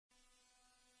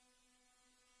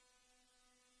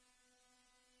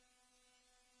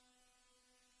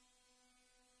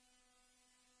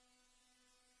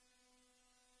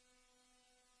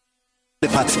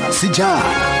Lefatshe se jang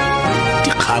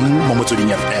dikgang mo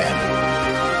motsweding FM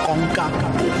konka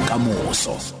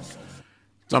bokamoso.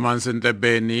 Tsamayang sentle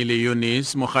Beni le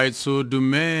Eunice Mogaetso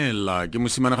dumela ke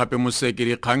Mosimanegape Moseki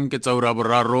dikgang ke tsa ura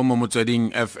boraro mo motsweding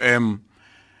FM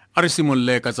a re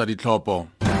simolle ka tsa ditlhopho.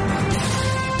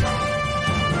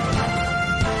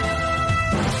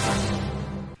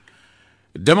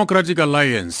 Democratic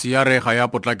Alliance ya re ga ya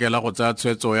potlakela go tsaya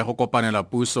tshwetso ya go kopanela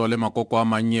puso le makoko a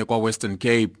mannye kwa Western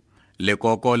Cape.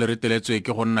 Lekoko le reteletswe ke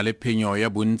go nna le phenyo ya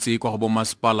bontsi kwa go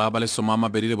bomasepala ba le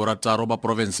 26 ba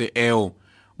province eo.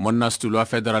 Monnasetulo wa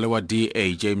federal wa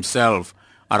DA himself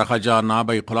a re ga jaana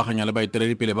ba ikgolaganya le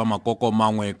baeteledipele ba makoko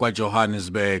mangwe kwa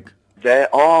Johannesburg.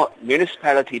 There are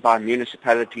municipality by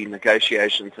municipality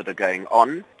negotiations that are going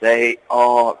on. They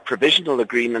are provisional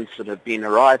agreements that have been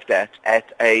arrived at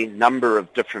a number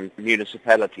of different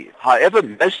municipalities. However,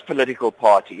 most political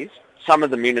parties, some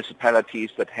of the municipalities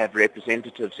that have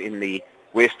representatives in the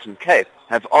Western Cape,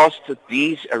 have asked that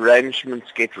these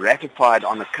arrangements get ratified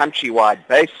on a countrywide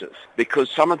basis because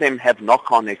some of them have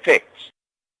knock-on effects.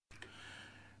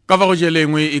 Ka va go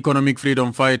jelengwe Economic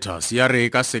Freedom Fighters ya re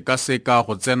ka seka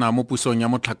go tsena mo pusong ya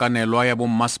motlhakanelwa ya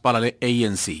bommasepala le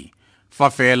ANC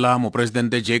fa fela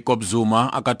mopresidente Jacob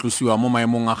Zuma a ka tlosiwa mo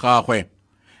maemong a gagwe.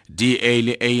 DA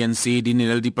le ANC di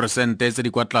nile le diperesente tse di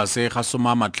kwa tlase ga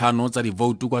 50 tsa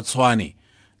divoutu kwa Tshwane,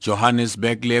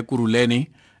 Johannesburg le Kuruleni,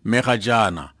 mme ga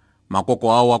jaana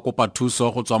makoko a kopa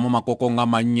thuso go tswa mo makokong a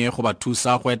mannye go ba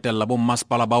thusa go etella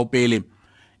bommasepala bao pele.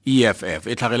 EFF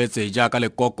e tlhageletse jaaka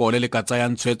lekoko le le ka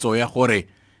tsayang tshwetso ya gore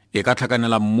e ka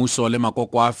tlhakanela mmuso le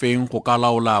makoko a feng go ka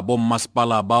laola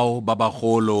bommasepala bao ba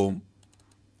bagolo.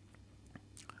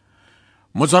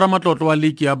 Motswara matlotlo wa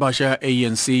liki ya bašwa ya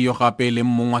ANC yo gape le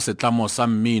mongwe wa setlamo sa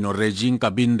mmino Regine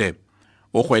Kabinde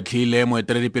o gwetlhile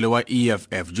moeteledipele wa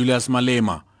EFF Julius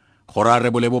Malema gore a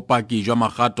rebole bopaki jwa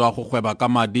magato a go gweba ka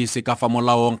madi se ka fa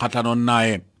molaong kgatlhanong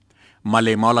nae.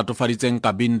 Malema o latofaditseng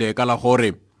Kabinde ka la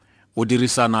gore o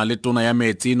dirisana le tona ya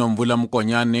metsi Nomvula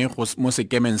Mokonyane mo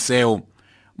sekemeng seo.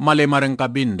 Malema reng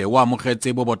Kabinde wa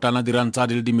amogetse bobotana dirantsa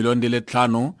di le dimilione di le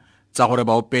 5 tsa gore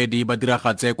baopedi ba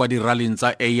diragatse kwa diralling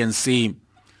tsa ANC.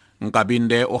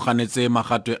 Nkabinde o ganetse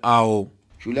magatwe ao.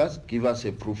 Julius, give us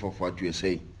a proof of what you are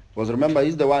saying. Because remember,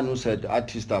 he's the one who said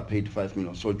artists are paid 5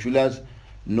 million. So Julius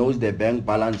knows the bank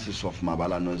balances of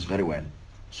Mabala knows very well.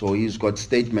 So he's got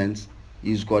statements,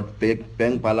 he's got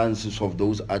bank balances of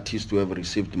those artists who have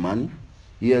received money.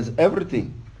 He has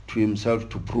everything to himself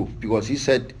to prove because he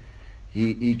said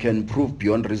he can prove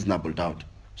beyond reasonable doubt.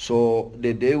 So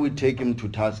the day we take him to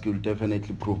task, he will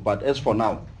definitely prove. But as for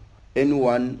now,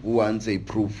 anyone who wants a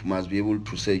proof must be able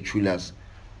to say, Julius,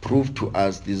 prove to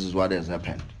us this is what has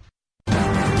happened.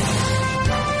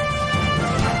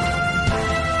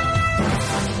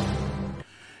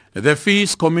 The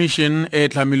Fees Commission e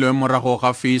tlamilwe morago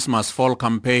ga Fees Must Fall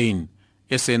campaign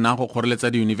e sena go kgoreletsa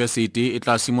di-university e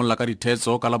tla simolla ka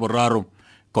dithetso ka laboraro.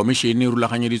 Commission e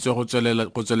rulaganyeditswe go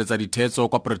tsweletsa dithetso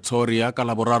kwa Pretoria ka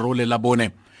laboraro le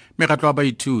labone. Megatlo ya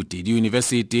baithuti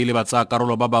di-university le batsaya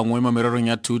karolo ba bangwe mo mererong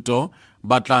ya thuto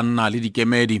ba tla nna le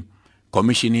dikemedi.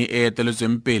 Commission e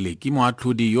eteletsweng pele ke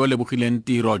moatlhodi yo lebogileng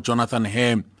tiro Jonathan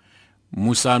Hem.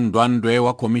 Musa Ndwandwe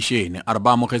wa commission a re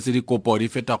ba amogetse dikopo di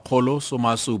feta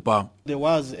 170. There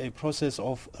was a process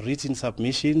of written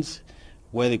submissions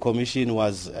where the commission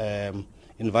was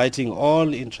inviting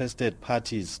all interested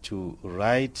parties to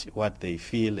write what they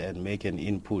feel and make an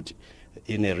input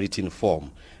in a written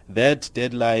form. That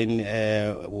deadline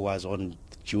was on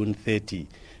June 30.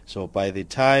 So by the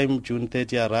time June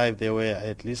 30 arrived, there were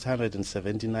at least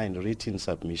 179 written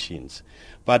submissions.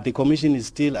 But the commission is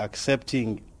still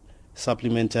accepting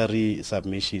supplementary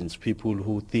submissions. People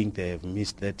who think they have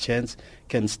missed that chance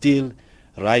can still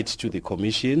write to the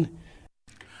commission.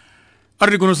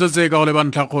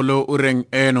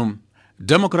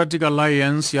 Democratic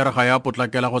Alliance ya re ga ya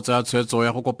potlakela go tsaya tshwetso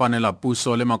ya go kopanela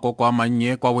puso le makoko a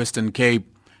mannye kwa Western Cape.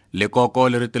 Lekoko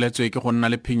le reteletswe ke go nna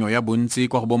le phenyo ya bontsi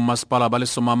kwa go bommasepala ba le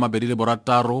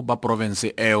 26 ba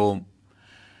province eo.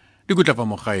 Dikutla fa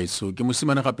Mogaetso ke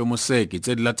Mosimanegape Moseki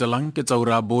tse di latelang ke tsa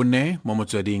ura bone mo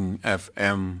motsweding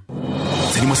FM.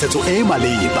 Tshedimosetso e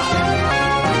maleba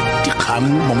dikgang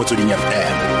mo motsweding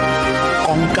FM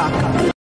konka